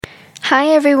Hi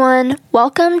everyone,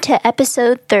 welcome to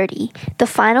episode 30, the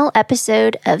final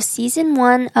episode of season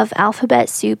 1 of Alphabet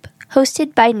Soup,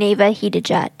 hosted by Neva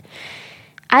Hidejat.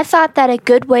 I thought that a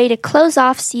good way to close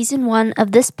off season 1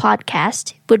 of this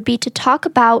podcast would be to talk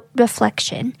about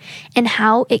reflection and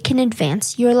how it can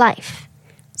advance your life.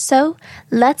 So,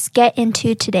 let's get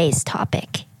into today's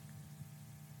topic.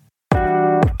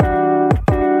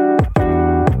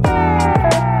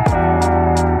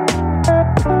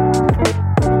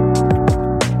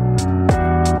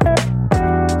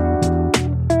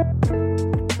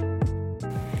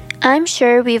 I'm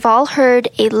sure we've all heard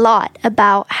a lot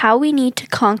about how we need to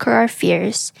conquer our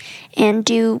fears and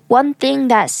do one thing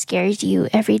that scares you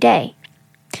every day.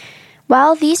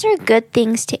 While these are good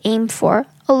things to aim for,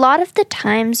 a lot of the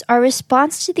times our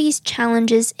response to these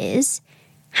challenges is,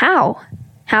 how?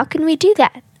 How can we do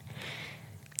that?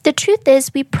 The truth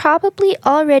is, we probably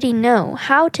already know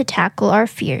how to tackle our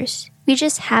fears. We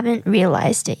just haven't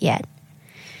realized it yet.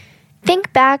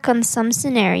 Think back on some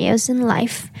scenarios in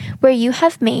life where you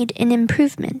have made an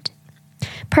improvement.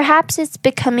 Perhaps it's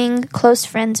becoming close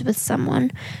friends with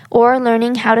someone or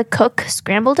learning how to cook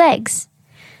scrambled eggs.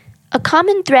 A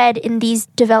common thread in these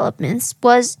developments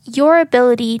was your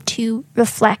ability to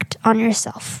reflect on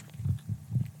yourself.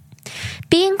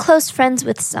 Being close friends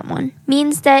with someone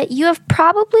means that you have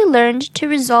probably learned to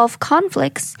resolve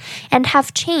conflicts and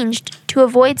have changed to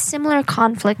avoid similar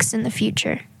conflicts in the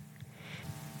future.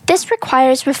 This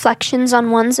requires reflections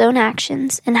on one's own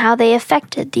actions and how they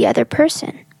affected the other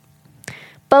person.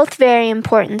 Both very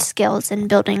important skills in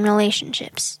building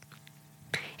relationships.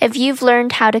 If you've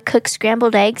learned how to cook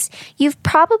scrambled eggs, you've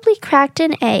probably cracked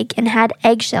an egg and had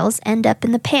eggshells end up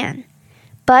in the pan.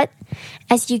 But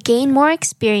as you gain more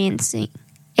experience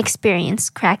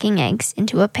cracking eggs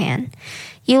into a pan,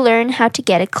 you learn how to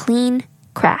get a clean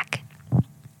crack.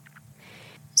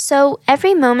 So,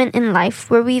 every moment in life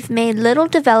where we've made little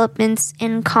developments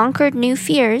and conquered new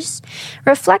fears,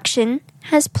 reflection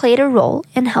has played a role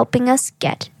in helping us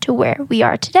get to where we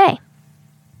are today.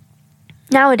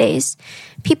 Nowadays,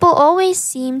 people always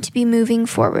seem to be moving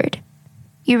forward.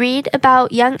 You read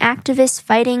about young activists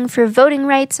fighting for voting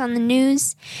rights on the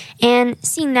news and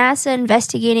see NASA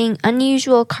investigating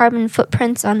unusual carbon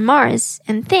footprints on Mars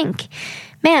and think,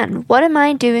 man, what am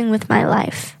I doing with my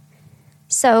life?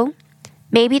 So,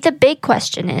 maybe the big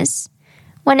question is,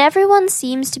 when everyone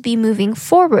seems to be moving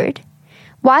forward,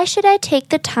 why should I take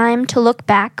the time to look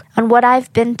back on what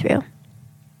I've been through?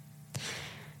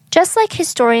 Just like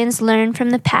historians learn from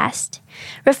the past,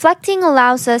 reflecting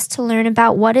allows us to learn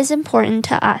about what is important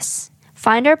to us,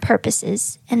 find our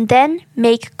purposes, and then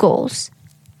make goals.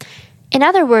 In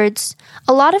other words,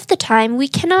 a lot of the time we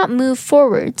cannot move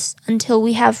forwards until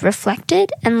we have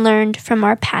reflected and learned from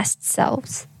our past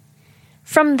selves.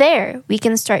 From there, we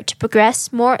can start to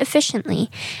progress more efficiently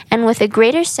and with a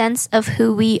greater sense of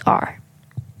who we are.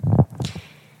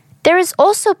 There is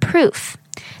also proof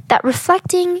that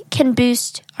reflecting can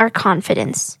boost our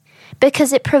confidence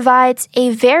because it provides a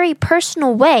very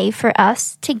personal way for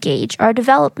us to gauge our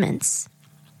developments.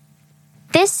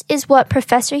 This is what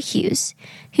Professor Hughes,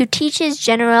 who teaches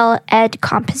general ed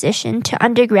composition to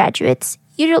undergraduates,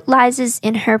 utilizes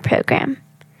in her program.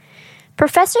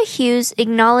 Professor Hughes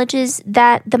acknowledges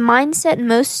that the mindset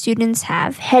most students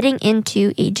have heading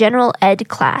into a general ed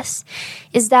class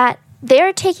is that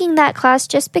they're taking that class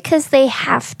just because they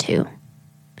have to.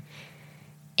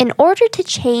 In order to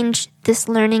change this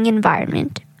learning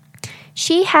environment,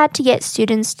 she had to get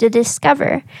students to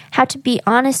discover how to be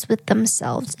honest with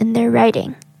themselves in their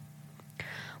writing.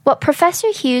 What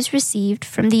Professor Hughes received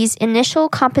from these initial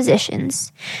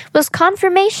compositions was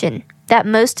confirmation that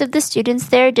most of the students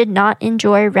there did not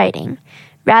enjoy writing.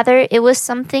 Rather, it was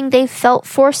something they felt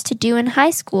forced to do in high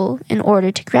school in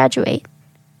order to graduate.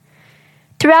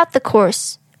 Throughout the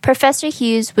course, Professor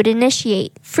Hughes would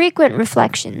initiate frequent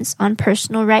reflections on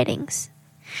personal writings.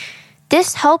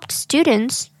 This helped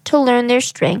students to learn their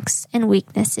strengths and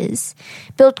weaknesses,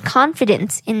 build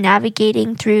confidence in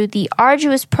navigating through the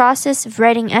arduous process of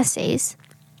writing essays,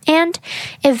 and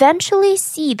eventually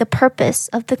see the purpose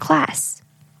of the class.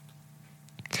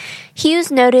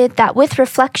 Hughes noted that with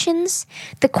reflections,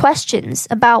 the questions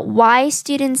about why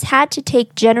students had to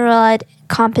take general ed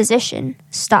composition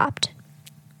stopped.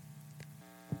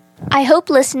 I hope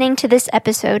listening to this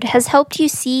episode has helped you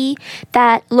see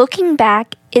that looking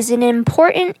back is an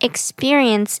important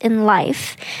experience in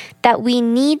life that we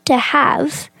need to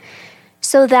have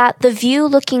so that the view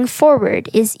looking forward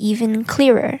is even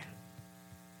clearer.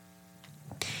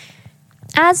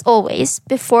 As always,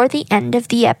 before the end of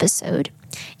the episode,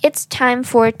 it's time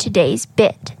for today's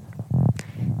bit.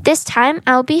 This time,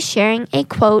 I'll be sharing a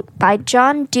quote by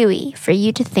John Dewey for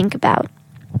you to think about.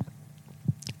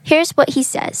 Here's what he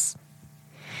says.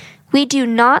 We do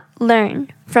not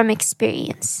learn from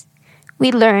experience.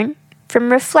 We learn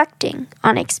from reflecting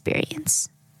on experience.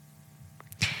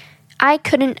 I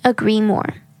couldn't agree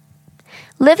more.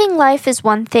 Living life is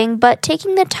one thing, but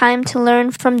taking the time to learn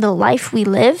from the life we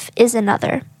live is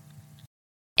another.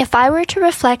 If I were to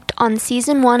reflect on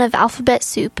Season 1 of Alphabet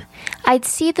Soup, I'd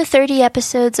see the 30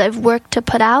 episodes I've worked to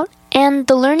put out and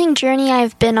the learning journey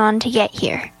I've been on to get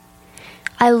here.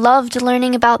 I loved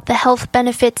learning about the health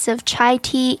benefits of chai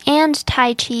tea and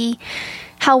Tai Chi,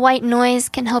 how white noise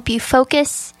can help you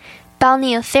focus,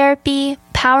 balneotherapy,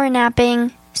 power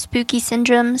napping, spooky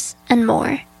syndromes, and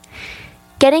more.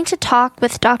 Getting to talk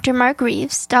with Dr. Mark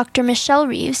Reeves, Dr. Michelle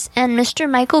Reeves, and Mr.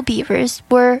 Michael Beavers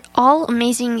were all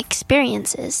amazing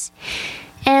experiences.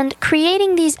 And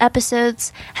creating these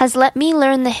episodes has let me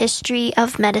learn the history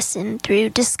of medicine through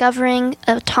discovering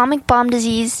atomic bomb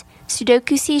disease,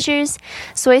 Sudoku seizures,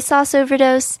 soy sauce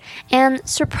overdose, and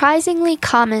surprisingly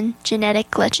common genetic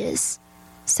glitches.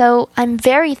 So I'm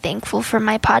very thankful for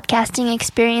my podcasting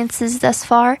experiences thus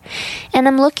far, and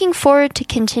I'm looking forward to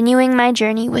continuing my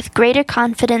journey with greater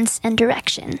confidence and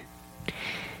direction.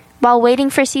 While waiting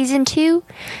for Season 2,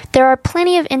 there are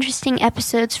plenty of interesting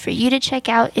episodes for you to check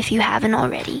out if you haven't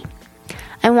already.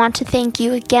 I want to thank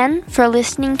you again for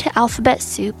listening to Alphabet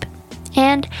Soup,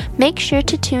 and make sure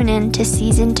to tune in to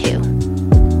Season 2.